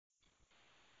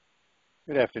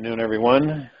Good afternoon,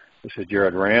 everyone. This is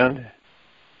RAND,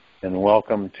 and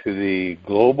welcome to the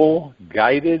Global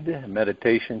Guided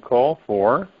Meditation Call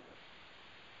for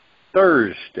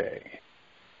Thursday,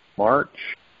 March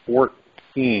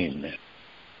 14,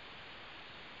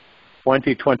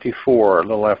 2024, a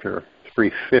little after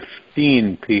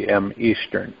 3:15 p.m.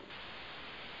 Eastern.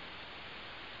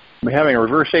 We're having a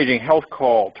reverse aging health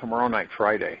call tomorrow night,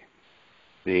 Friday,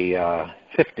 the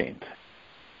 15th.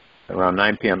 Around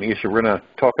 9 p.m. Eastern. We're going to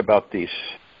talk about these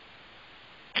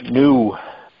new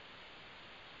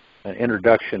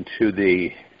introduction to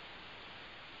the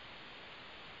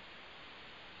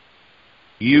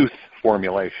youth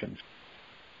formulations.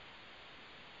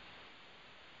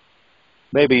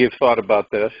 Maybe you've thought about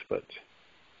this, but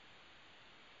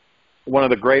one of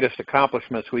the greatest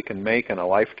accomplishments we can make in a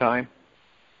lifetime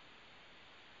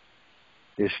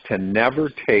is to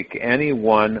never take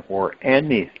anyone or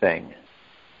anything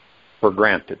for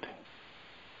granted.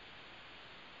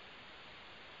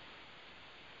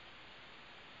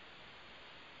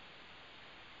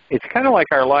 It's kind of like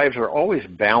our lives are always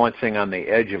balancing on the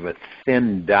edge of a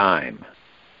thin dime,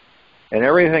 and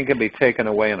everything can be taken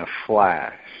away in a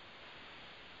flash.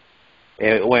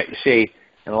 And a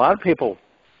lot of people,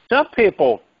 some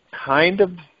people kind of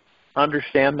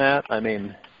understand that. I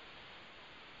mean,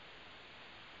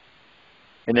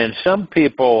 and then some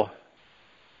people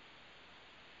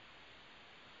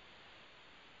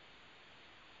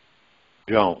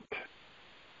don't.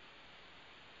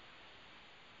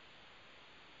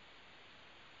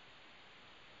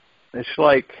 It's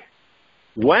like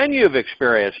when you've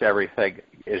experienced everything,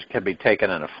 it can be taken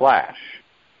in a flash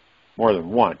more than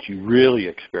once. You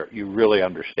really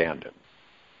understand it.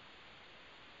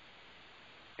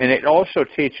 And it also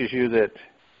teaches you that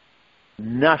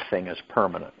nothing is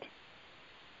permanent.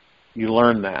 You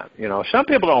learn that. You know, some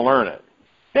people don't learn it.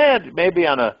 And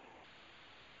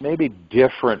maybe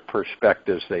different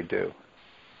perspectives they do.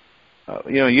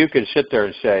 You could sit there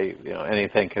and say,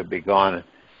 anything could be gone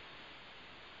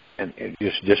and it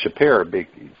just disappear.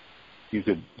 You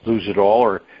could lose it all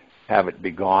or have it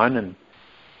be gone. And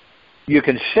you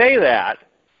can say that,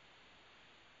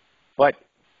 but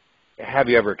have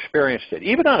you ever experienced it?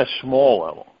 Even on a small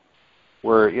level,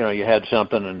 where, you had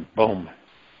something and boom,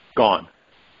 gone.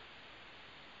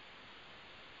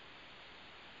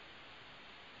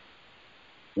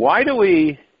 Why do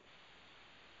we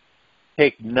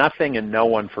take nothing and no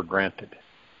one for granted?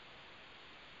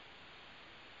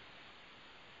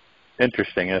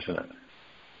 Interesting, isn't it?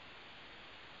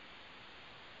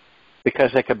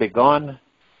 Because they could be gone.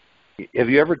 Have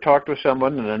you ever talked with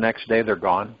someone and the next day they're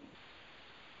gone?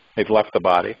 They've left the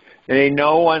body. And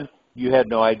you had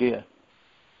no idea,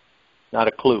 not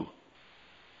a clue,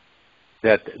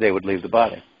 that they would leave the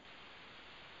body.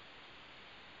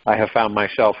 I have found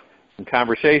myself in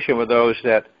conversation with those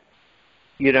that,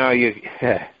 you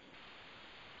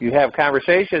have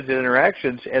conversations and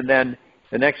interactions, and then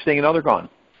the next thing you know, they're gone.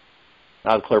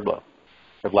 Out of clear blue.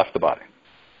 They've left the body.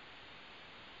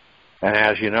 And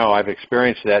as you know, I've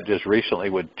experienced that just recently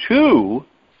with two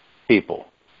people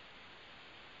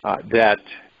that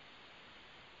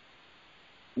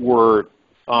were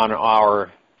on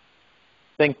our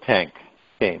think tank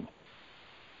team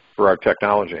for our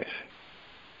technologies.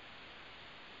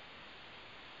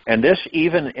 And this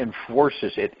even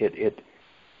enforces it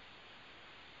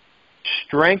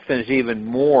strengthens even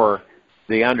more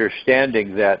the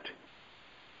understanding that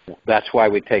that's why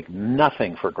we take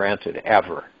nothing for granted,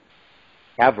 ever.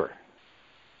 Ever.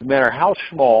 No matter how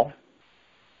small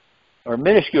or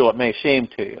minuscule it may seem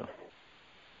to you,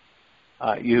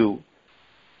 you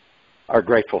are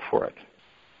grateful for it.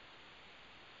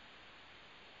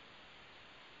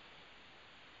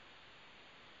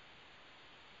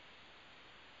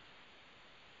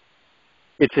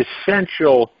 It's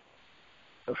essential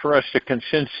for us to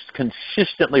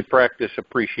consistently practice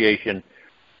appreciation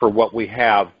for what we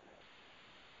have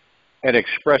and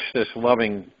express this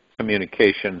loving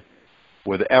communication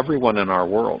with everyone in our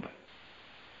world.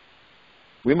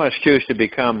 We must choose to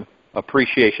become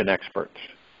appreciation experts,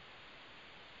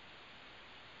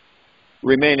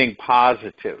 remaining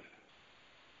positive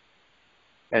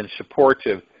and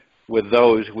supportive with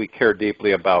those we care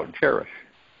deeply about and cherish.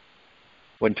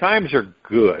 When times are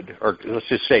good, or let's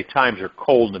just say times are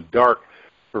cold and dark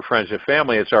for friends and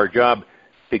family, it's our job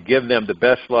to give them the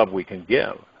best love we can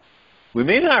give. We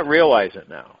may not realize it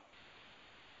now,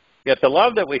 yet the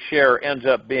love that we share ends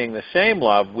up being the same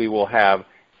love we will have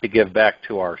to give back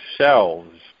to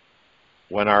ourselves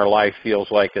when our life feels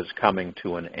like it's coming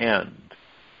to an end.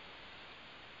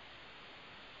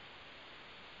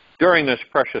 During this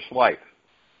precious life,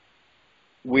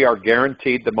 we are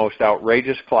guaranteed the most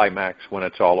outrageous climax when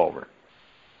it's all over.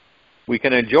 We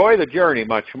can enjoy the journey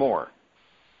much more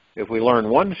if we learn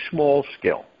one small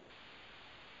skill: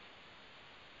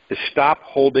 to stop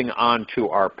holding on to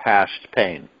our past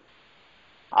pain.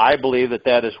 I believe that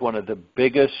that is one of the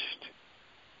biggest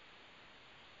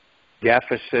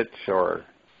deficits or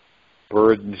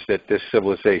burdens that this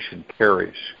civilization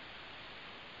carries,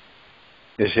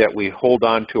 is that we hold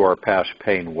on to our past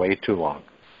pain way too long.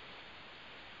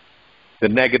 The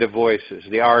negative voices,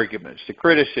 the arguments, the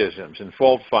criticisms, and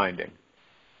fault-finding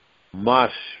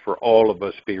must, for all of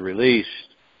us, be released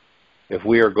if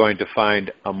we are going to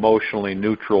find emotionally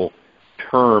neutral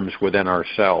terms within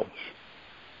ourselves.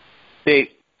 See,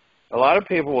 a lot of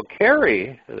people will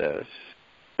carry this.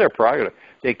 Their prerogative.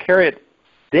 They carry it.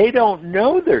 They don't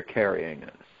know they're carrying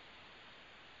it.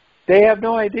 They have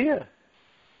no idea.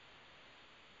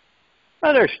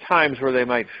 Now, there's times where they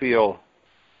might feel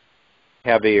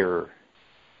heavy or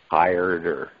tired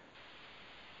or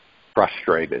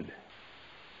frustrated.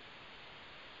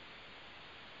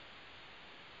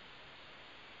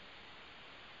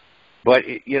 But,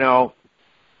 you know,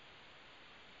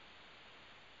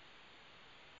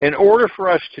 in order for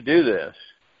us to do this,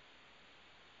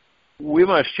 we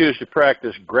must choose to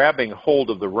practice grabbing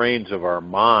hold of the reins of our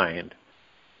mind,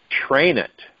 train it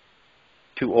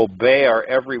to obey our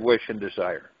every wish and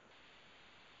desire.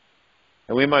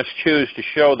 And we must choose to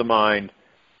show the mind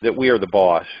that we are the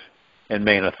boss and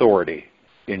main authority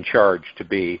in charge, to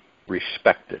be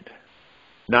respected,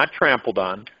 not trampled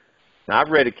on, not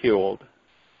ridiculed,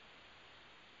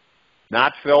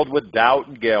 not filled with doubt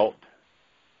and guilt.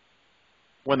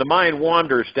 When the mind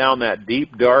wanders down that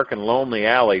deep, dark, and lonely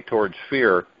alley towards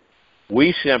fear,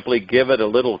 we simply give it a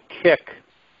little kick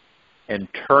and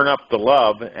turn up the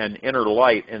love and inner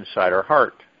light inside our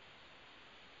heart.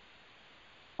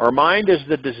 Our mind is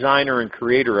the designer and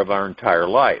creator of our entire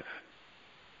life.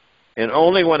 And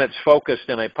only when it's focused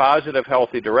in a positive,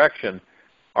 healthy direction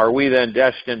are we then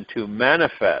destined to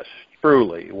manifest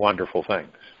truly wonderful things.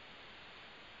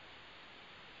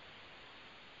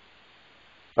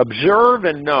 Observe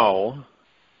and know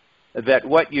that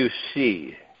what you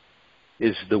see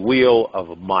is the wheel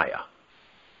of Maya.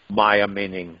 Maya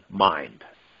meaning mind.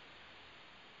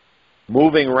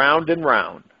 Moving round and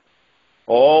round,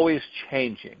 always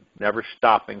changing, never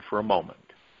stopping for a moment.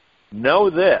 Know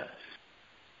this.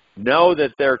 Know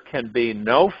that there can be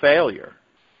no failure.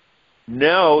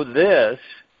 Know this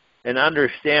and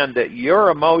understand that your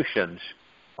emotions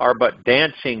are but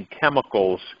dancing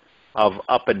chemicals of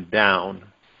up and down,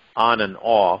 on and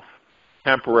off,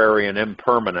 temporary and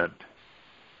impermanent.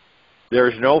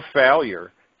 There's no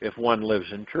failure if one lives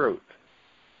in truth,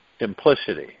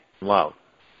 simplicity, love.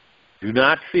 Do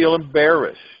not feel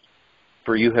embarrassed,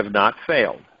 for you have not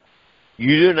failed.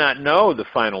 You do not know the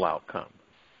final outcome.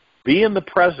 Be in the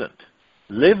present.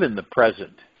 Live in the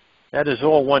present. That is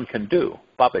all one can do.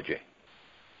 Babaji.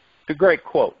 It's a great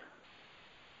quote.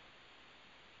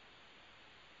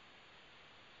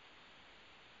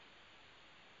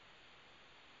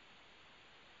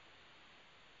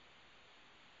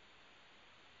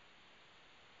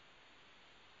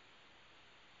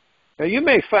 Now, you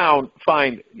may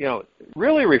find,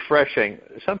 really refreshing,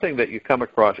 something that you come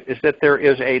across is that there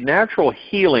is a natural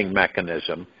healing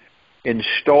mechanism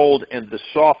installed in the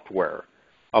software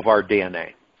of our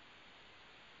DNA,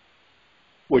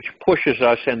 which pushes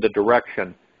us in the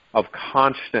direction of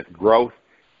constant growth,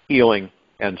 healing,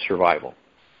 and survival.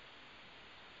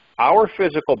 Our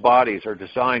physical bodies are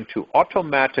designed to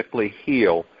automatically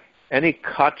heal any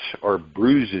cuts or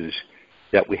bruises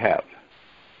that we have.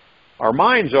 Our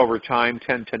minds over time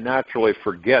tend to naturally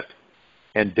forget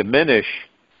and diminish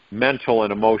mental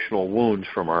and emotional wounds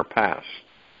from our past.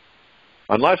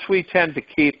 Unless we tend to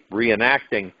keep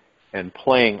reenacting and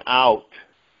playing out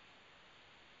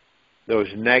those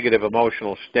negative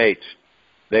emotional states,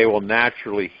 they will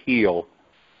naturally heal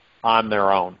on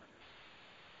their own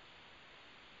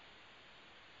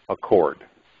accord.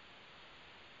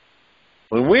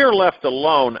 When we are left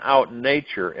alone out in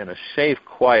nature in a safe,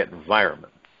 quiet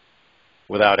environment,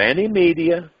 without any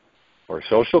media or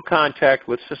social contact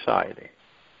with society,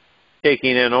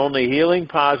 taking in only healing,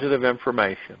 positive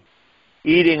information,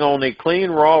 eating only clean,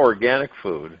 raw, organic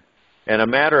food, in a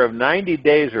matter of 90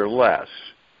 days or less,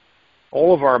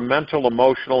 all of our mental,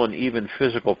 emotional, and even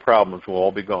physical problems will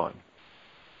all be gone.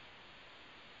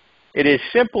 It is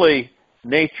simply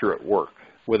nature at work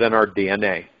within our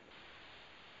DNA,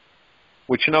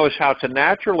 which knows how to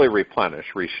naturally replenish,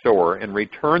 restore, and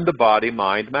return the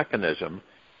body-mind mechanism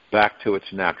back to its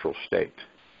natural state.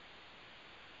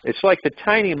 It's like the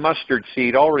tiny mustard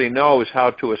seed already knows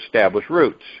how to establish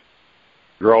roots.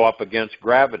 grow up against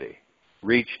gravity,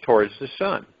 reach towards the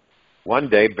sun, one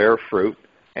day bear fruit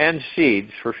and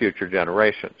seeds for future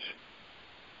generations.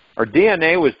 Our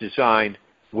DNA was designed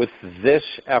with this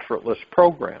effortless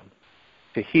program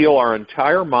to heal our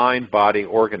entire mind-body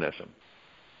organism.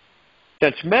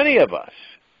 Since many of us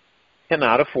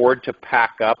cannot afford to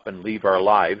pack up and leave our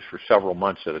lives for several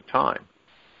months at a time,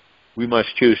 we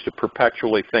must choose to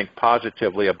perpetually think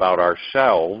positively about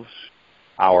ourselves,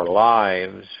 our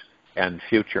lives, and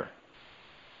future.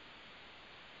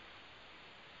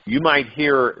 You might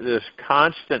hear this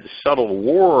constant subtle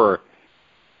war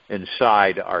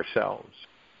inside ourselves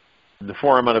in the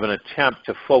form of an attempt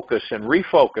to focus and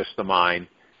refocus the mind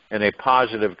in a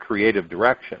positive, creative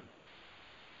direction.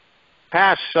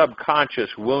 Past subconscious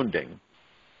wounding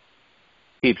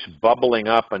keeps bubbling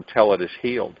up until it is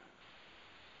healed.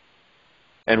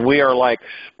 And we are like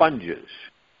sponges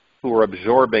who are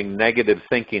absorbing negative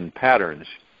thinking patterns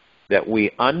that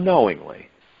we unknowingly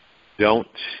don't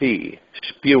see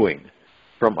spewing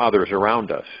from others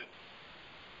around us.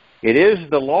 It is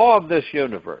the law of this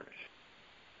universe,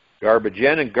 garbage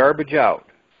in and garbage out.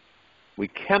 We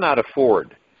cannot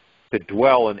afford to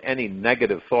dwell in any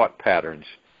negative thought patterns,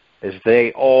 as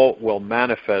they all will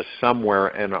manifest somewhere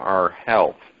in our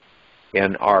health,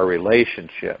 in our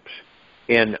relationships,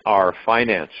 in our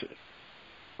finances.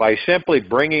 By simply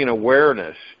bringing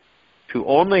awareness to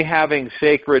only having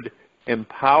sacred,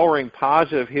 empowering,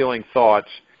 positive, healing thoughts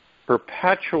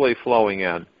perpetually flowing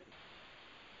in,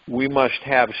 we must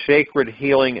have sacred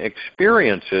healing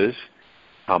experiences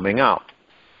coming out.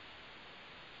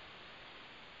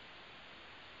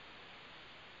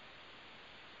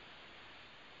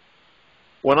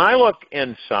 When I look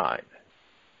inside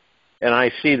and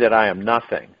I see that I am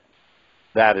nothing,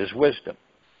 that is wisdom.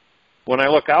 When I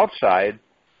look outside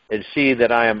and see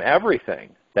that I am everything,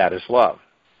 that is love.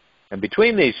 And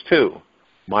between these two,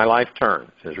 my life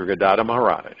turns, says Rigadata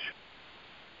Maharaj.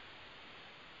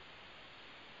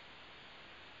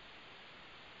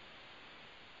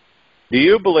 Do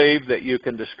you believe that you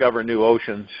can discover new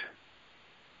oceans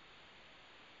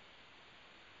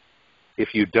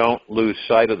if you don't lose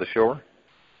sight of the shore?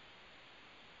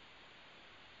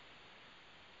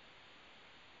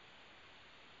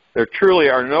 There truly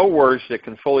are no words that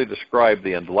can fully describe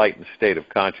the enlightened state of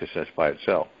consciousness by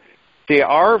itself. See,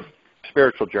 our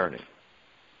spiritual journey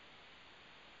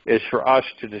is for us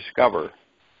to discover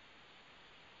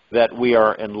that we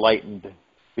are enlightened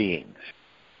beings.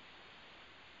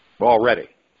 Already.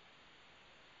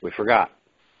 We forgot.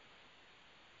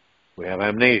 We have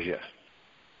amnesia.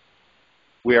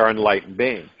 We are enlightened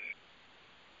beings.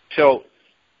 So,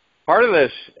 part of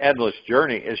this endless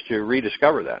journey is to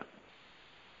rediscover that.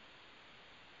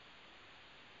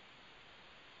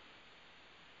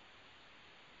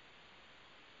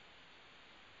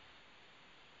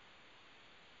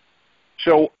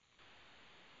 So,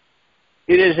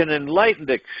 it is an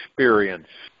enlightened experience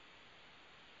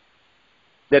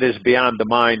that is beyond the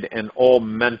mind and all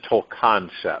mental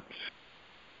concepts.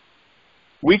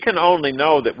 We can only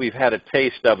know that we've had a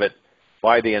taste of it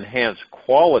by the enhanced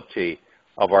quality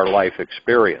of our life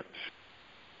experience.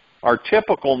 Our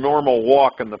typical normal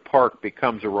walk in the park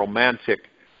becomes a romantic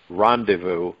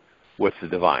rendezvous with the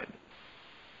divine.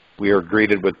 We are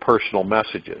greeted with personal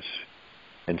messages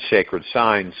and sacred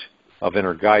signs of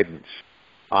inner guidance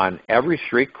on every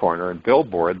street corner and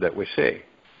billboard that we see.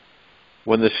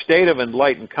 When the state of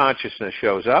enlightened consciousness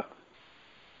shows up,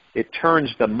 it turns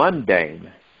the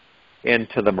mundane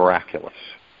into the miraculous.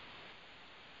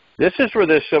 This is where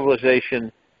this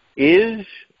civilization is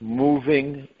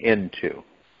moving into.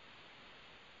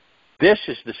 This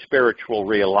is the spiritual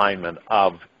realignment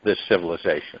of this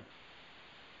civilization.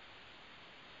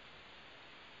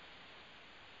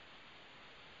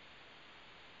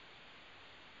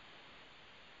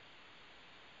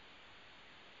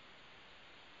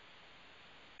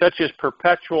 Such as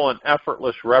perpetual and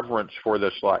effortless reverence for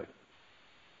this life.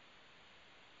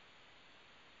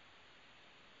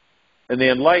 In the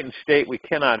enlightened state, we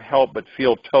cannot help but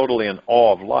feel totally in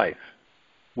awe of life.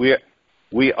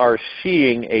 We are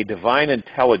seeing a divine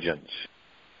intelligence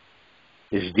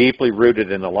is deeply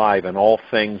rooted and alive in all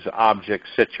things, objects,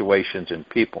 situations, and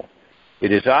people.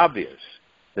 It is obvious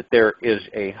that there is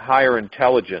a higher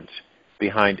intelligence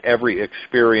behind every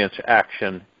experience,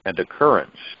 action, and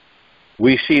occurrence.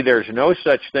 We see there's no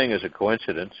such thing as a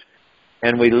coincidence,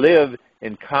 and we live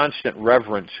in constant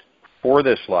reverence for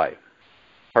this life,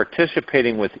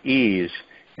 participating with ease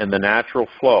in the natural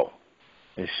flow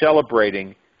and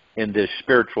celebrating in this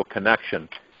spiritual connection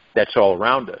that's all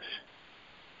around us.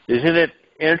 Isn't it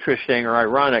interesting or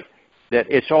ironic that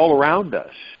it's all around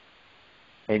us,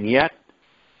 and yet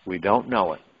We don't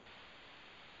know it.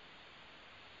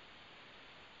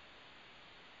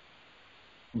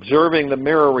 Observing the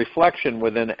mirror reflection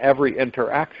within every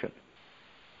interaction.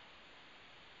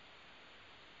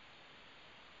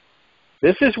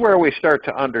 This is where we start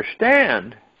to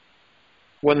understand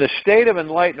when the state of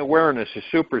enlightened awareness is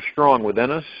super strong within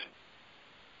us,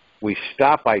 we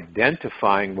stop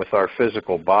identifying with our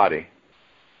physical body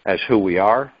as who we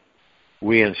are.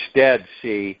 We instead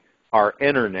see our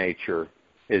inner nature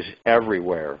is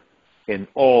everywhere in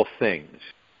all things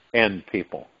and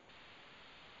people.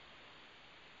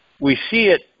 We see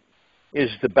it as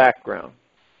the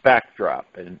backdrop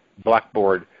and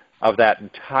blackboard of that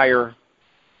entire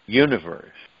universe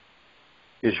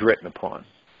is written upon.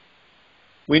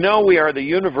 We know we are the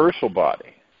universal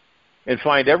body and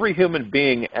find every human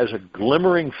being as a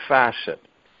glimmering facet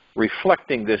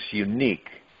reflecting this unique,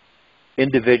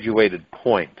 individuated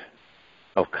point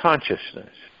of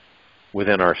consciousness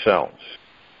within ourselves.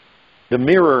 The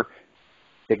mirror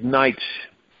ignites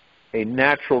a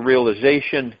natural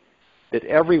realization that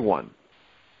everyone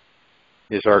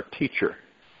is our teacher,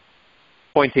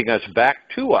 pointing us back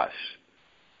to us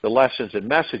the lessons and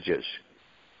messages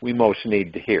we most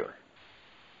need to hear.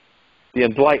 The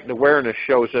enlightened awareness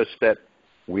shows us that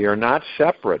we are not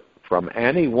separate from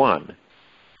anyone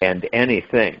and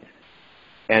anything,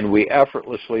 and we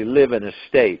effortlessly live in a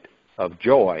state of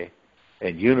joy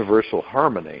and universal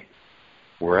harmony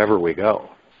wherever we go.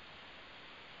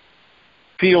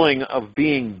 Feeling of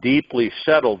being deeply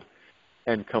settled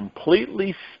and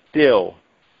completely still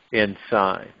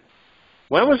inside.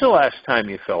 When was the last time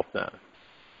you felt that?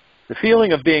 The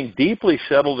feeling of being deeply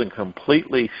settled and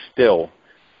completely still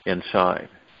inside.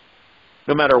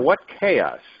 No matter what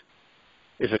chaos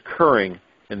is occurring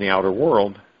in the outer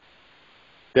world,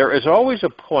 there is always a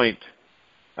point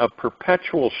of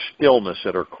perpetual stillness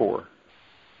at our core.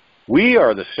 We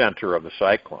are the center of the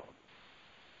cyclone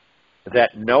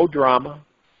that no drama,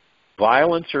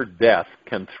 violence, or death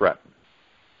can threaten.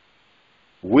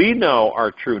 We know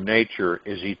our true nature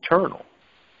is eternal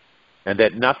and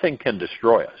that nothing can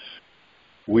destroy us.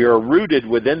 We are rooted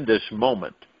within this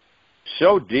moment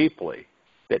so deeply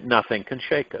that nothing can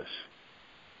shake us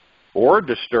or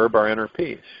disturb our inner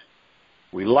peace.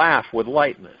 We laugh with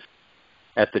lightness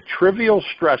at the trivial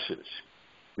stresses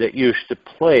that used to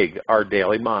plague our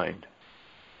daily mind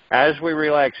as we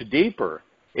relax deeper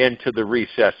into the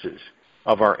recesses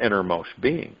of our innermost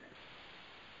being.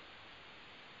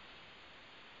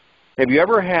 Have you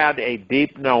ever had a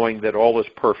deep knowing that all is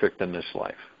perfect in this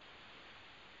life?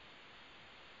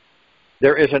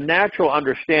 There is a natural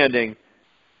understanding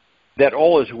that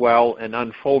all is well and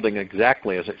unfolding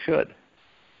exactly as it should.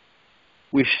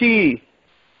 We see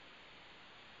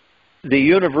the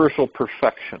universal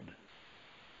perfection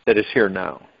that is here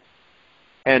now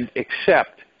and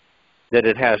accept that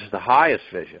it has the highest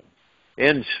vision,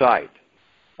 insight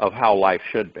of how life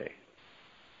should be.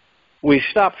 We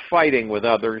stop fighting with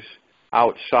others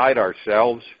outside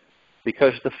ourselves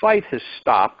because the fight has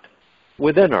stopped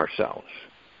within ourselves.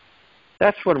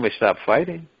 That's when we stop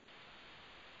fighting.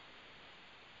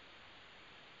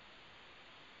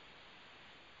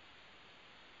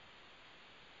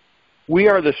 We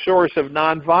are the source of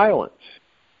nonviolence,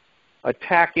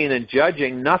 attacking and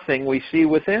judging nothing we see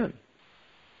within.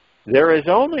 There is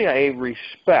only a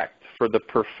respect for the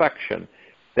perfection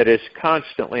that is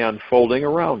constantly unfolding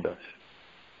around us,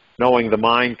 knowing the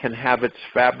mind can have its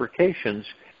fabrications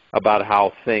about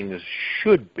how things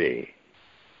should be,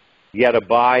 yet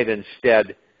abide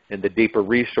instead in the deeper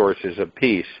resources of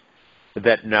peace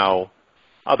that know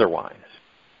otherwise.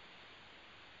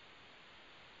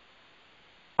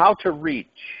 How to reach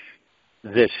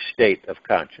this state of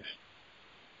consciousness?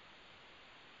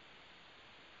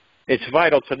 It's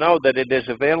vital to know that it is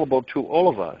available to all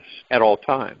of us at all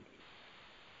times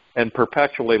and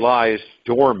perpetually lies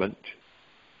dormant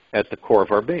at the core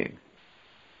of our being.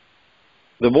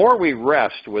 The more we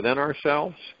rest within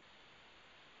ourselves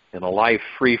in a life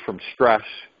free from stress,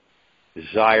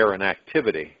 desire, and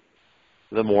activity,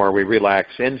 the more we relax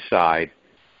inside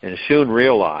and soon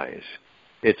realize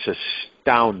its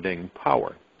astounding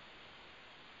power.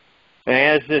 And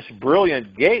as this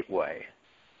brilliant gateway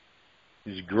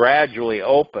is gradually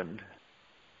opened,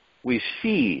 we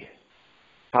see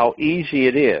how easy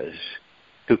it is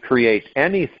to create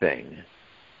anything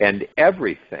and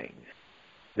everything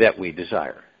that we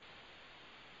desire.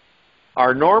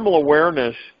 Our normal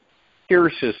awareness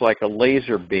pierces like a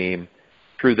laser beam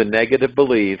through the negative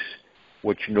beliefs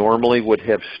which normally would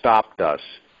have stopped us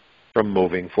from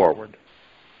moving forward.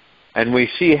 And we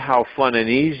see how fun and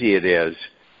easy it is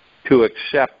to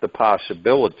accept the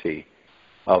possibility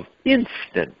of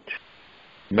instant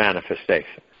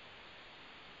manifestation.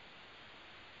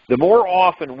 The more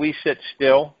often we sit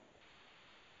still,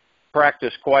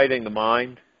 practice quieting the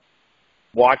mind,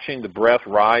 watching the breath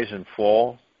rise and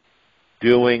fall,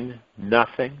 doing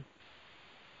nothing,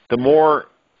 the more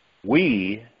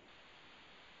we,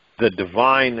 the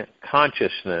divine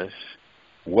consciousness,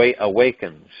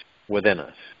 awakens within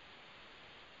us.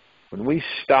 When we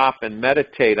stop and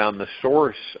meditate on the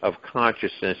source of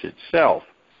consciousness itself,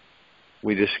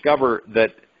 we discover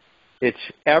that it's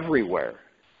everywhere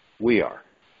we are.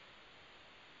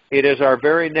 It is our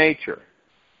very nature,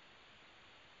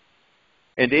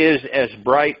 and is as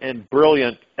bright and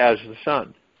brilliant as the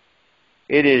sun.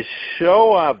 It is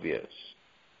so obvious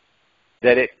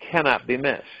that it cannot be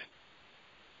missed.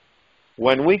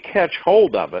 When we catch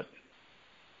hold of it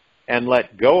and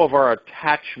let go of our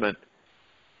attachment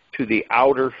to the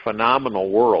outer phenomenal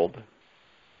world,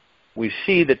 we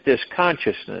see that this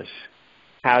consciousness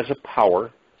has a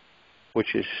power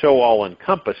which is so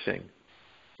all-encompassing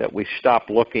that we stop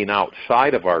looking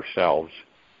outside of ourselves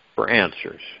for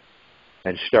answers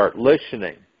and start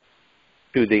listening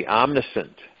to the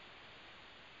omniscient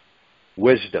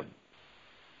wisdom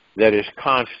that is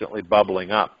constantly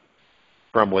bubbling up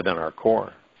from within our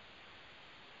core.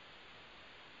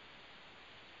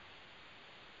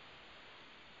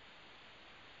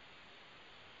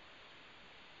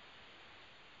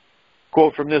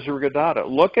 Quote from Nisargadatta,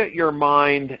 look at your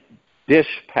mind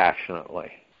dispassionately.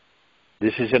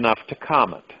 This is enough to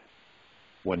calm it.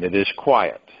 When it is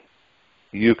quiet,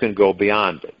 you can go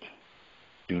beyond it.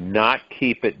 Do not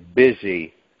keep it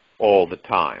busy all the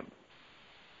time.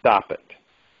 Stop it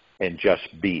and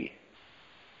just be.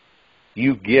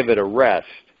 You give it a rest,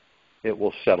 it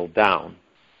will settle down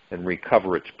and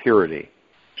recover its purity,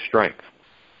 strength.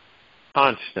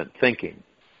 Constant thinking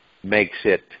makes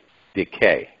it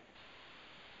decay.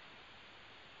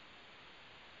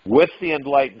 With the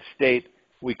enlightened state,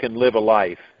 we can live a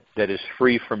life that is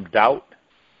free from doubt,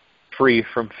 free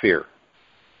from fear,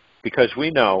 because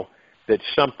we know that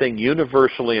something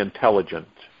universally intelligent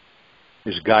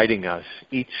is guiding us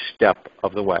each step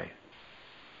of the way.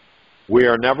 We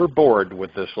are never bored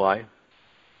with this life,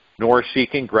 nor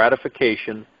seeking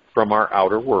gratification from our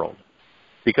outer world,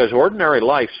 because ordinary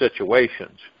life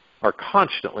situations are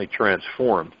constantly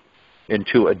transformed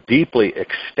into a deeply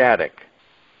ecstatic,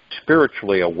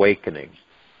 spiritually awakening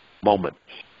moments.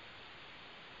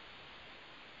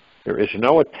 There is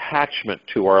no attachment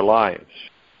to our lives,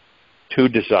 to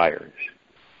desires,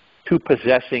 to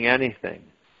possessing anything,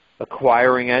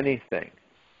 acquiring anything,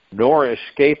 nor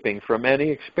escaping from any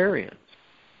experience.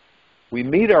 We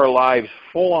meet our lives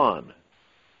full on,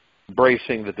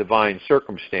 embracing the divine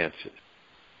circumstances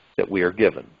that we are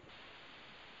given,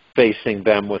 facing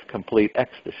them with complete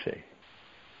ecstasy,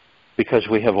 because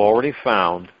we have already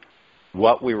found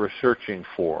what we were searching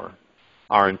for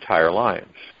our entire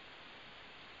lives.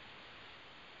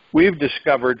 We've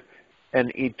discovered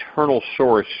an eternal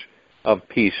source of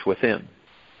peace within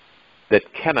that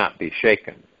cannot be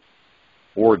shaken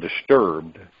or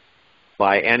disturbed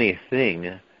by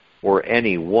anything or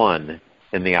anyone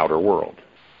in the outer world.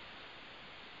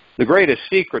 The greatest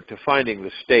secret to finding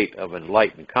the state of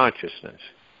enlightened consciousness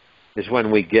is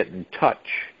when we get in touch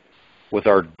with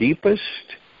our deepest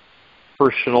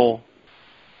personal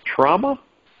trauma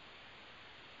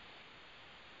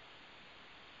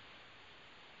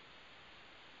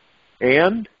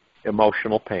and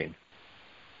emotional pain.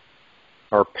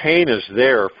 Our pain is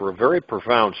there for a very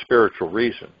profound spiritual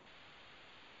reason.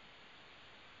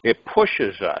 It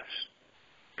pushes us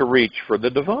to reach for the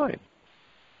divine.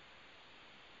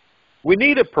 We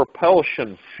need a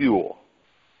propulsion fuel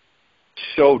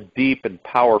so deep and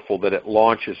powerful that it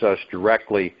launches us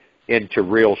directly into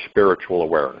real spiritual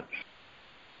awareness.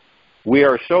 We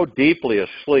are so deeply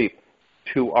asleep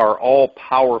to our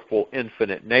all-powerful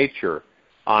infinite nature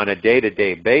on a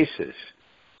day-to-day basis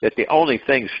that the only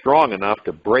thing strong enough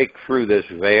to break through this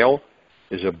veil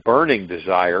is a burning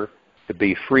desire to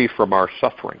be free from our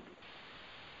suffering.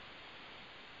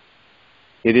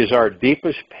 It is our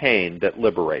deepest pain that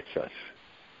liberates us,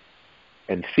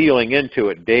 and feeling into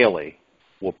it daily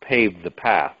will pave the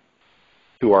path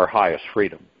to our highest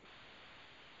freedom.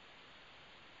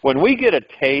 When we get a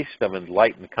taste of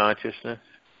enlightened consciousness,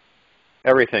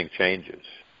 everything changes.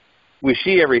 We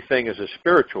see everything as a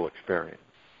spiritual experience.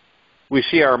 We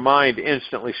see our mind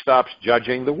instantly stops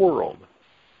judging the world,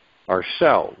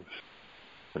 ourselves,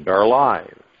 and our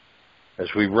lives as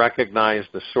we recognize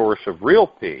the source of real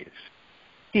peace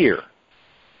here,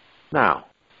 now.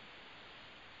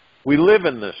 We live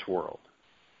in this world,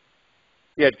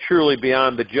 yet truly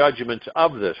beyond the judgments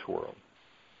of this world.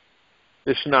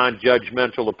 This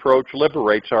non-judgmental approach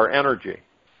liberates our energy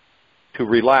to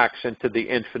relax into the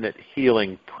infinite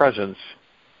healing presence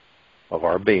of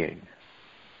our being.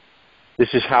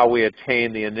 This is how we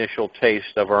attain the initial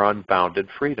taste of our unbounded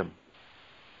freedom.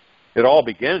 It all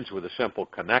begins with a simple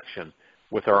connection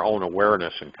with our own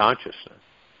awareness and consciousness.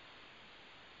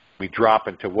 We drop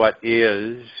into what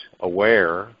is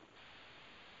aware,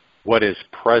 what is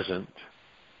present,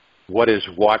 what is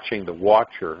watching the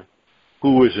watcher,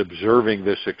 who is observing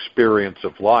this experience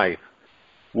of life.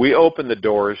 We open the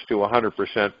doors to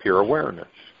 100% pure awareness,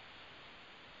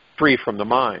 free from the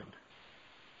mind.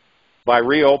 By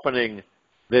reopening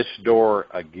this door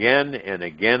again and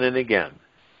again and again,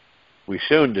 we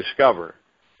soon discover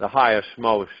the highest,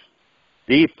 most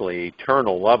deeply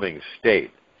eternal loving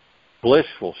state,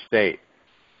 blissful state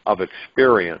of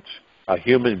experience a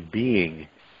human being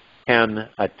can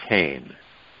attain.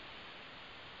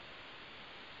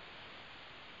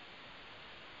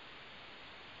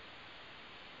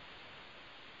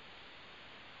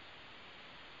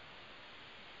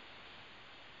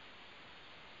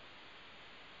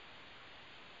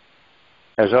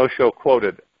 As Osho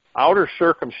quoted, outer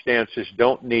circumstances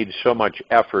don't need so much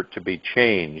effort to be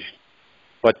changed,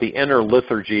 but the inner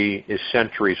lethargy is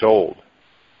centuries old.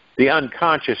 The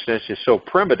unconsciousness is so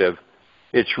primitive,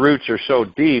 its roots are so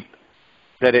deep,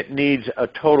 that it needs a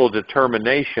total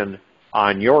determination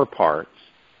on your part,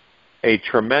 a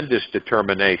tremendous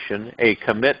determination, a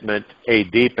commitment, a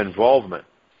deep involvement.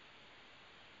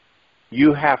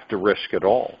 You have to risk it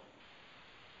all.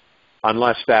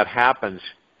 Unless that happens,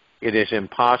 it is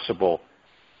impossible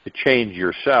to change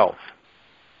yourself.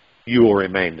 You will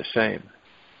remain the same.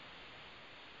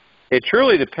 It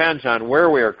truly depends on where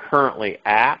we are currently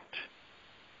at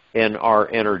in our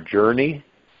inner journey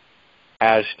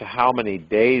as to how many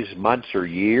days, months, or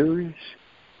years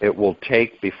it will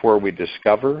take before we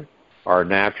discover our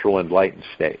natural enlightened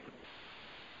state.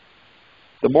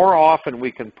 The more often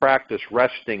we can practice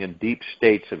resting in deep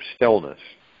states of stillness,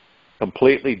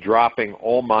 completely dropping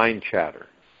all mind chatter,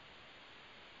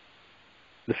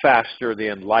 the faster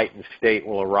the enlightened state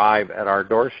will arrive at our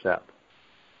doorstep.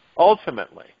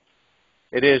 Ultimately,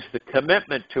 it is the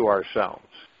commitment to ourselves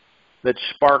that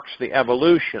sparks the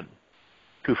evolution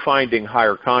to finding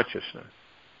higher consciousness.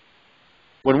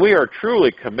 When we are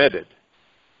truly committed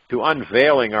to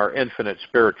unveiling our infinite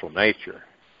spiritual nature,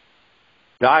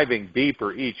 diving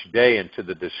deeper each day into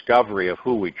the discovery of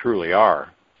who we truly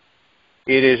are,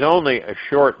 it is only a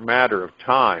short matter of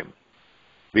time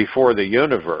before the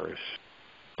universe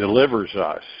delivers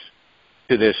us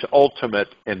to this ultimate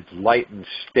enlightened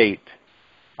state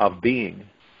of being.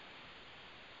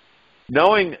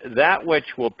 Knowing that which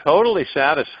will totally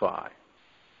satisfy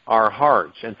our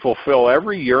hearts and fulfill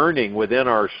every yearning within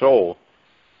our soul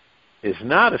is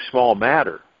not a small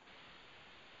matter.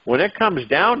 When it comes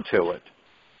down to it,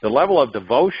 the level of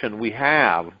devotion we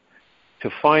have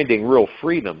to finding real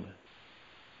freedom,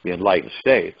 the enlightened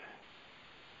state,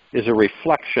 is a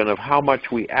reflection of how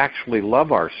much we actually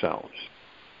love ourselves.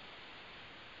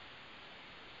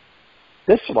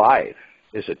 This life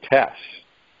is a test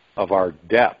of our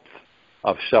depth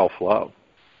of self-love.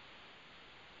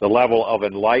 The level of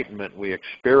enlightenment we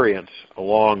experience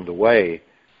along the way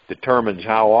determines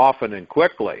how often and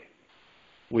quickly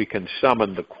we can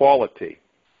summon the quality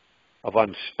of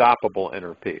unstoppable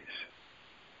inner peace,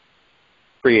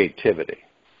 creativity,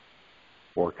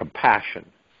 or compassion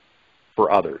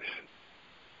for others.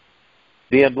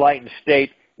 The enlightened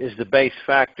state is the base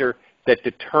factor that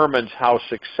determines how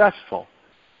successful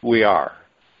we are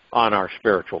on our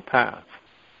spiritual path,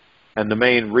 and the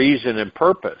main reason and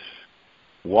purpose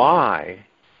why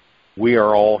we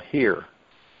are all here.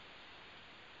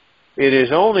 It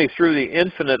is only through the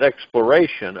infinite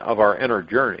exploration of our inner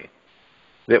journey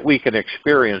that we can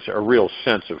experience a real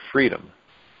sense of freedom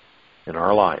in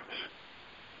our lives.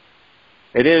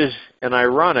 It is an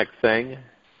ironic thing,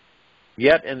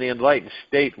 yet in the enlightened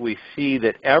state we see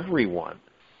that everyone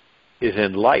is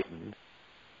enlightened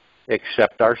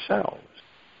except ourselves.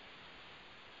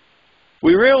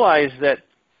 We realize that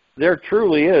there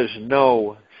truly is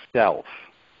no self,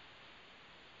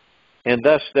 and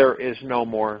thus there is no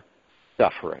more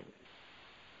suffering.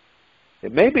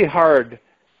 It may be hard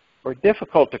or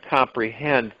difficult to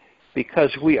comprehend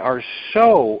because we are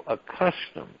so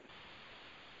accustomed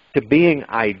to being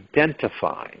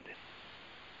identified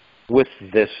with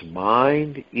this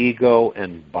mind, ego,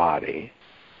 and body.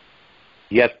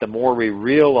 Yet the more we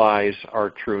realize our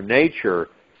true nature,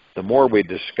 the more we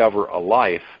discover a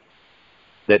life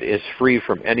that is free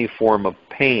from any form of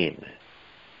pain.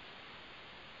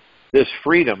 This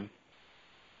freedom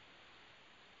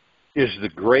is the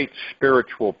great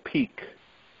spiritual peak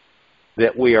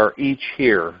that we are each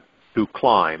here to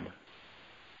climb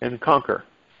and conquer.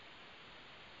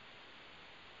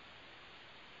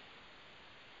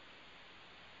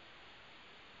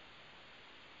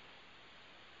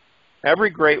 Every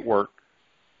great work,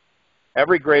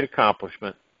 every great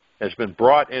accomplishment has been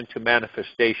brought into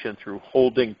manifestation through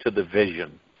holding to the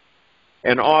vision.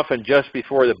 And often just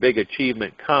before the big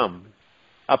achievement comes,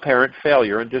 apparent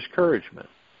failure and discouragement.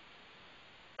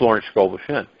 Florence Scovel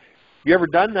Shinn. You ever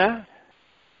done that?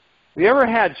 Have you ever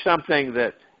had something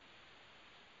that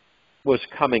was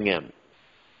coming in?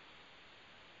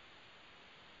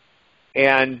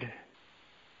 And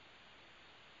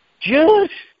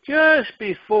just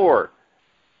before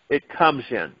it comes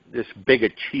in, this big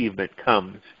achievement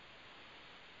comes,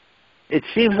 it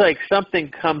seems like something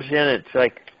comes in, it's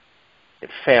like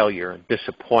failure and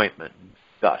disappointment and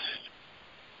dust.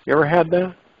 You ever had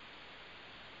that?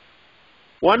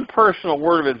 One personal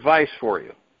word of advice for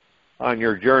you on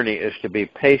your journey is to be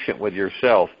patient with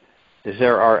yourself, as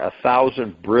there are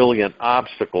 1,000 brilliant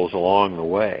obstacles along the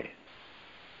way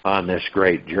on this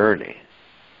great journey.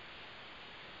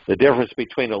 The difference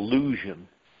between illusion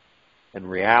and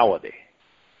reality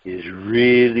is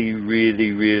really,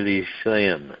 really, really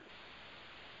thin,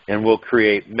 and will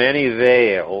create many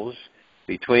veils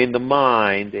between the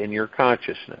mind and your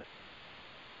consciousness.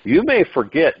 You may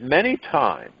forget many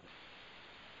times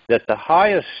that the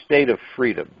highest state of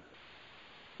freedom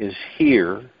is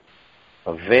here,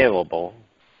 available,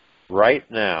 right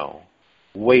now,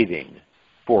 waiting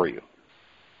for you.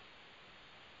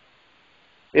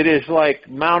 It is like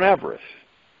Mount Everest,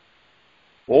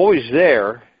 always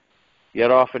there,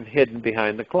 yet often hidden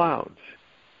behind the clouds.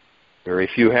 Very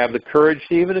few have the courage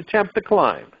to even attempt to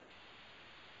climb.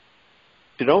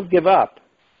 So don't give up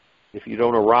if you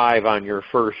don't arrive on your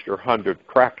first or 100th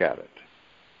crack at it.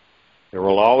 There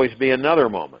will always be another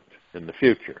moment in the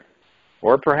future,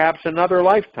 or perhaps another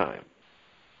lifetime,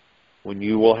 when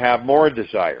you will have more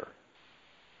desire,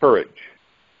 courage,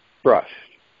 trust,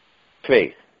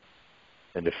 faith,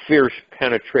 and a fierce,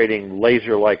 penetrating,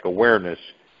 laser-like awareness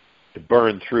to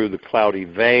burn through the cloudy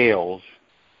veils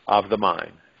of the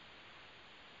mind.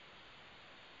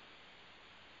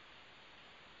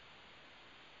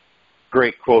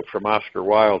 Great quote from Oscar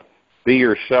Wilde, "Be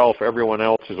yourself, everyone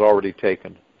else is already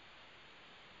taken."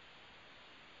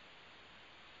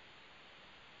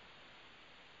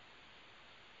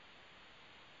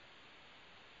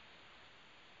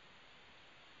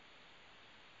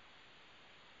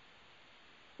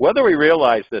 Whether we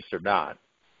realize this or not,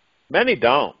 many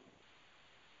don't.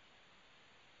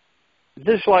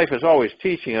 This life is always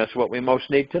teaching us what we most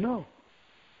need to know.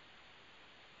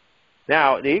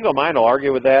 Now, the ego mind will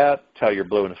argue with that till you're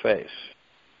blue in the face.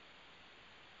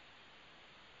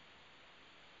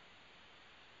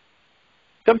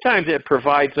 Sometimes it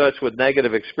provides us with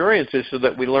negative experiences so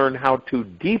that we learn how to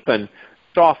deepen,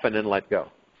 soften, and let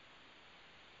go.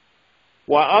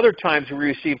 While other times we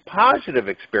receive positive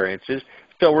experiences,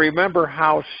 so remember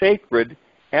how sacred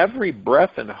every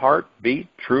breath and heartbeat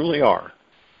truly are.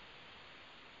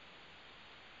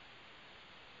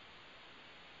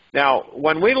 Now,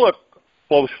 when we look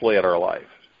closely at our life,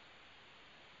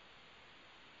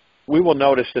 we will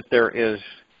notice that there is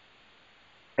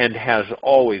and has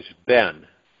always been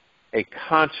a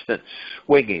constant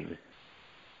swinging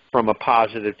from a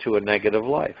positive to a negative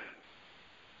life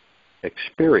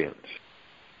experience,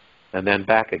 and then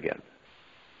back again.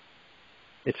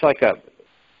 It's like a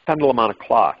pendulum on a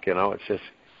clock, It's just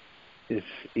this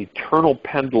eternal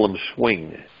pendulum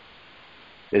swing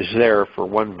is there for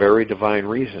one very divine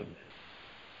reason,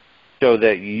 so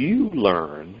that you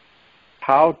learn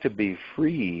how to be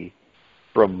free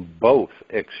from both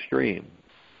extremes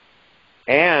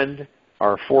and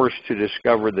are forced to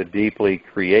discover the deeply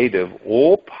creative,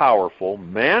 all-powerful,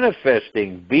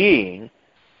 manifesting being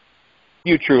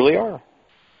you truly are.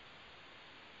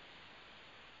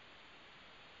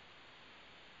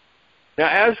 Now,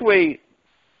 as we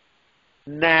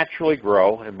naturally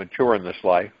grow and mature in this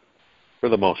life, for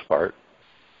the most part,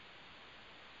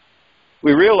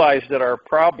 we realize that our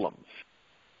problems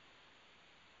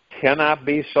cannot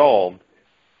be solved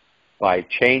by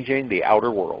changing the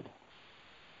outer world.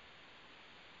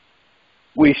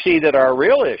 We see that our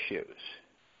real issues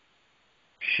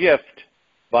shift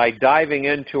by diving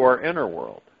into our inner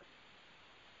world,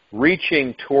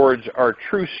 reaching towards our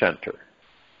true center,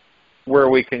 where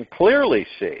we can clearly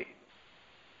see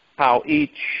how each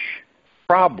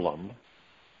problem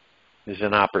is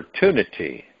an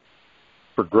opportunity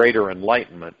for greater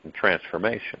enlightenment and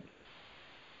transformation.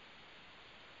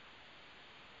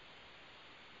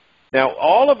 Now,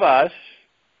 all of us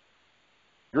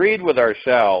agreed with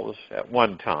ourselves at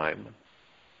one time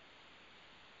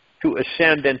to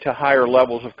ascend into higher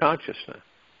levels of consciousness.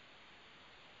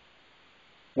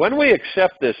 When we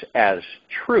accept this as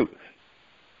truth,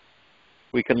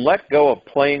 we can let go of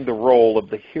playing the role of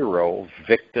the hero,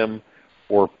 victim,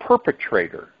 or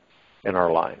perpetrator in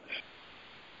our lives.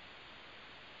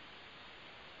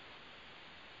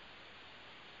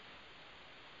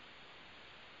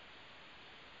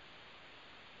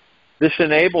 This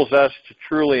enables us to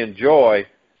truly enjoy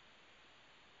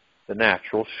the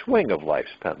natural swing of life's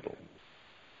pendulum.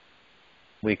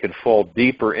 We can fall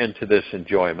deeper into this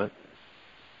enjoyment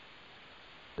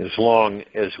as long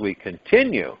as we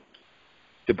continue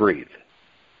to breathe.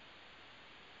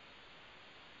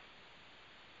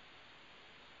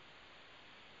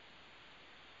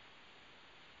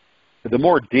 The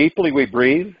more deeply we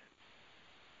breathe,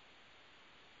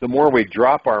 the more we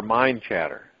drop our mind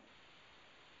chatter,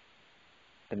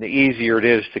 and the easier it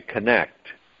is to connect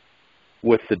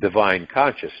with the divine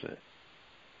consciousness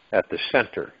at the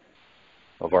center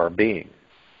of our being.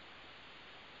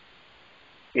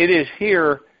 It is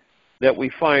here that we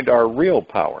find our real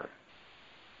power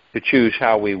to choose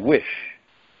how we wish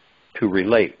to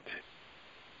relate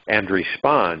and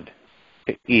respond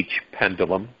to each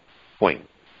pendulum swing.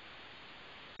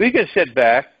 We can sit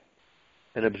back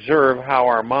and observe how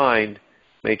our mind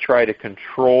may try to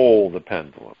control the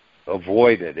pendulum,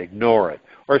 avoid it, ignore it,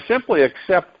 or simply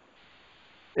accept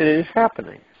it is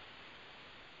happening.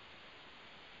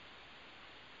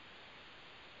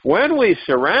 When we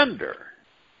surrender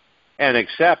and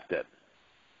accept it,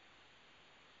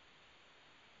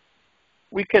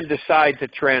 we can decide to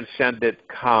transcend it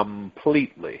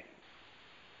completely.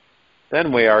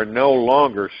 Then we are no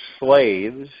longer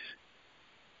slaves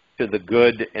to the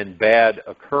good and bad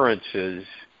occurrences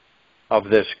of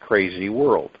this crazy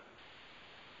world.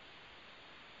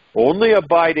 Only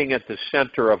abiding at the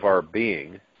center of our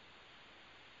being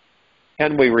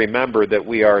can we remember that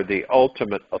we are the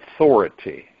ultimate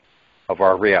authority of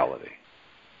our reality.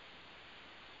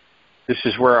 This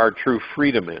is where our true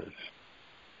freedom is.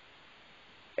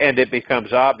 And it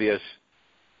becomes obvious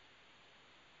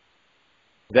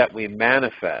that we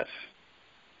manifest,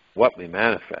 what we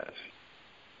manifest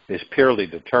is purely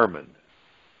determined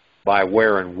by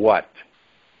where and what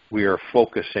we are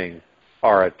focusing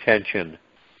our attention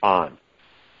on.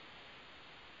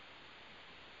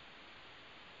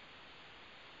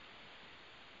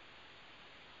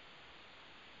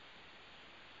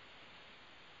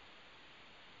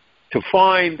 To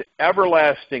find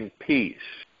everlasting peace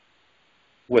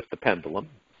with the pendulum,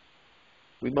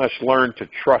 we must learn to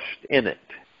trust in it.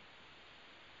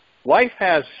 Life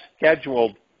has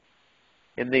scheduled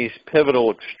in these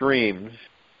pivotal extremes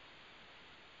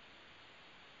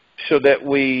so that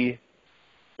we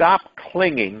stop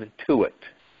clinging to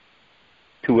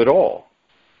it all,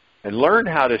 and learn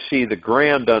how to see the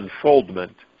grand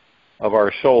unfoldment of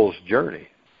our soul's journey.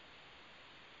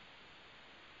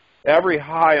 Every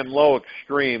high and low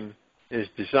extreme is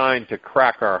designed to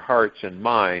crack our hearts and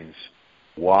minds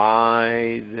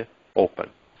wide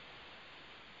open,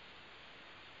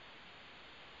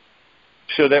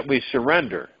 so that we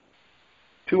surrender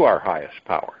to our highest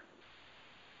power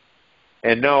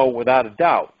and know without a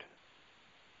doubt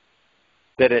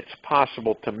that it's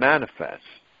possible to manifest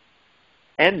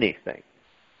anything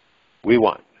we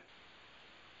want.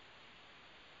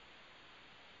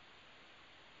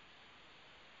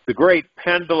 The great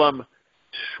pendulum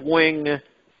swing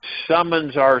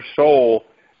summons our soul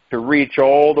to reach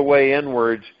all the way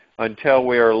inwards until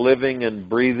we are living and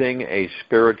breathing a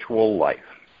spiritual life.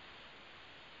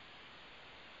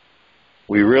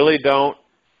 We really don't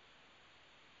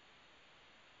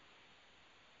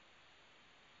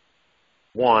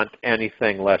want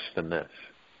anything less than this.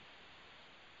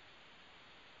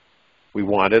 We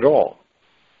want it all.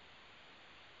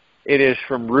 It is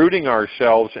from rooting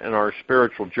ourselves in our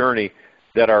spiritual journey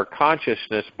that our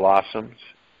consciousness blossoms,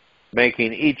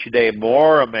 making each day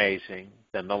more amazing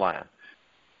than the last.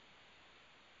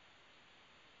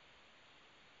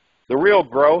 The real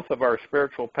growth of our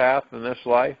spiritual path in this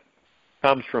life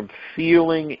comes from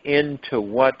feeling into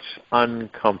what's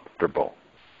uncomfortable.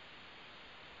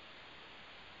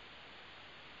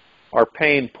 Our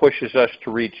pain pushes us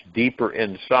to reach deeper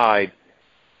inside,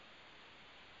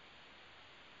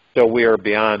 so we are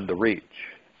beyond the reach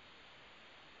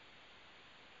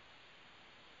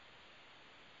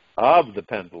of the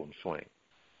pendulum swing,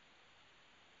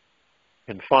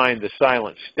 and find the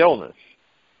silent stillness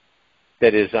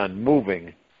that is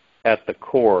unmoving at the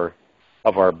core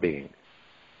of our being.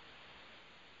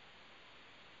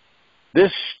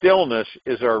 This stillness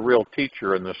is our real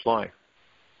teacher in this life.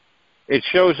 It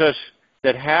shows us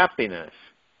that happiness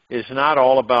is not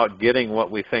all about getting what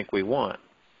we think we want.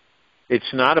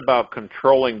 It's not about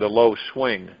controlling the low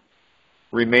swing,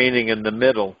 remaining in the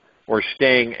middle, or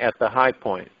staying at the high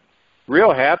point.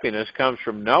 Real happiness comes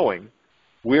from knowing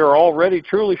we are already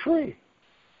truly free.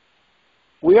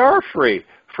 We are free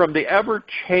from the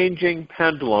ever-changing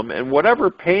pendulum and whatever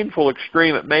painful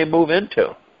extreme it may move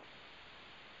into.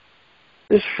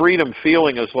 This freedom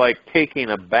feeling is like taking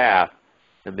a bath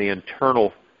in the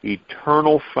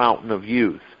eternal fountain of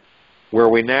youth, where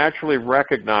we naturally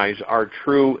recognize our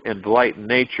true enlightened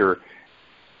nature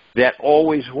that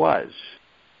always was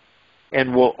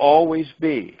and will always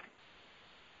be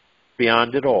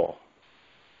beyond it all.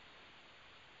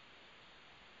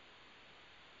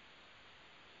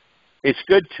 It's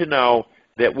good to know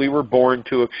that we were born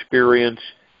to experience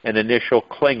an initial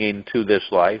clinging to this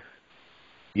life,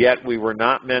 yet we were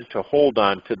not meant to hold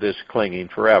on to this clinging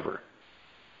forever.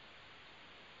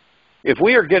 If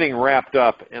we are getting wrapped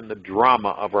up in the drama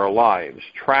of our lives,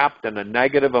 trapped in a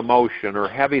negative emotion or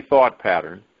heavy thought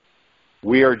pattern,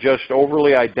 we are just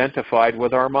overly identified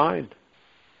with our mind.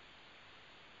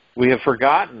 We have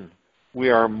forgotten we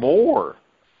are more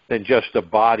than just a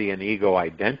body and ego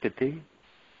identity.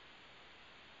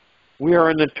 We are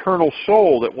an eternal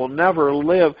soul that will never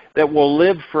live, that will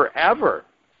live forever.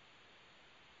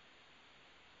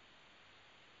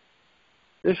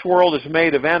 This world is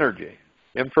made of energy,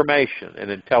 information, and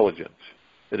intelligence.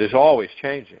 It is always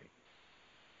changing.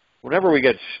 Whenever we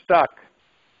get stuck,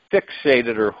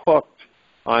 fixated, or hooked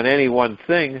on any one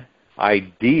thing,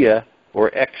 idea,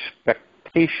 or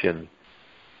expectation,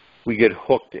 we get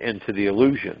hooked into the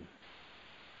illusion.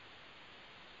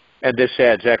 And this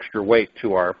adds extra weight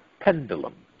to our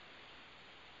pendulum.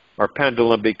 Our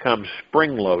pendulum becomes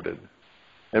spring-loaded.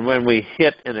 And when we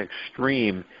hit an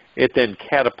extreme, it then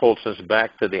catapults us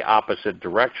back to the opposite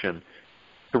direction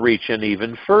to reach an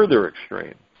even further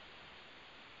extreme.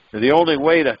 And the only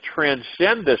way to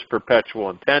transcend this perpetual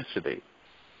intensity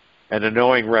and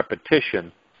annoying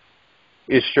repetition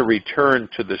is to return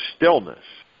to the stillness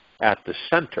at the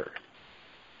center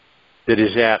that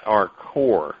is at our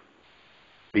core,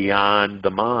 beyond the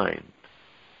mind.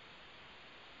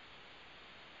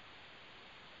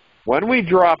 When we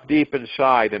drop deep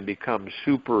inside and become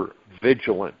super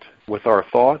vigilant with our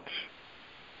thoughts,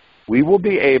 we will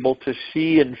be able to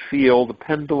see and feel the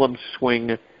pendulum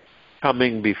swing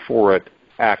coming before it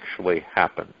actually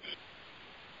happens.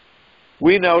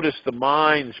 We notice the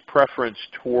mind's preference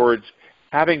towards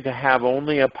having to have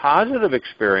only a positive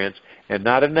experience and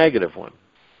not a negative one.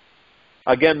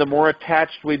 Again, the more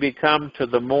attached we become to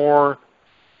the more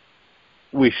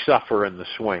we suffer in the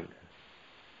swing.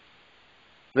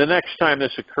 The next time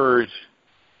this occurs,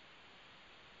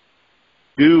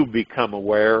 do become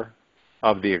aware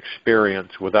of the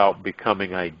experience without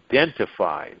becoming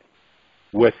identified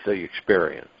with the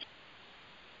experience.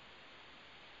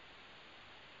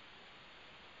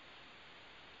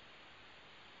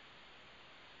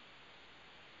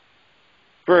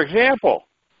 For example,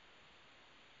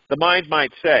 the mind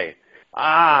might say,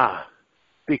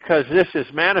 because this is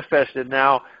manifested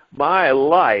now, my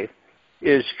life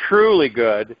is truly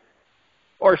good,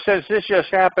 or since this just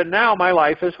happened now, my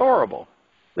life is horrible.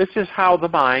 This is how the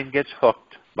mind gets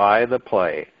hooked by the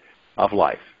play of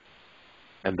life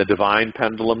and the divine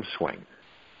pendulum swing.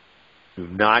 Do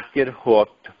not get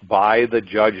hooked by the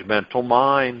judgmental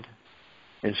mind.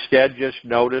 Instead, just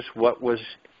notice what was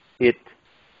it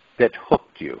that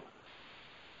hooked you.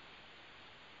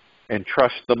 And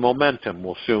trust the momentum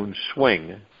will soon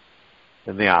swing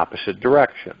in the opposite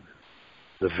direction.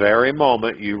 The very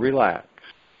moment you relax,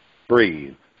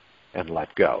 breathe, and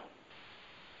let go.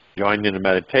 Join in the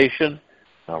meditation.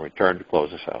 I'll return to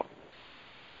close us out.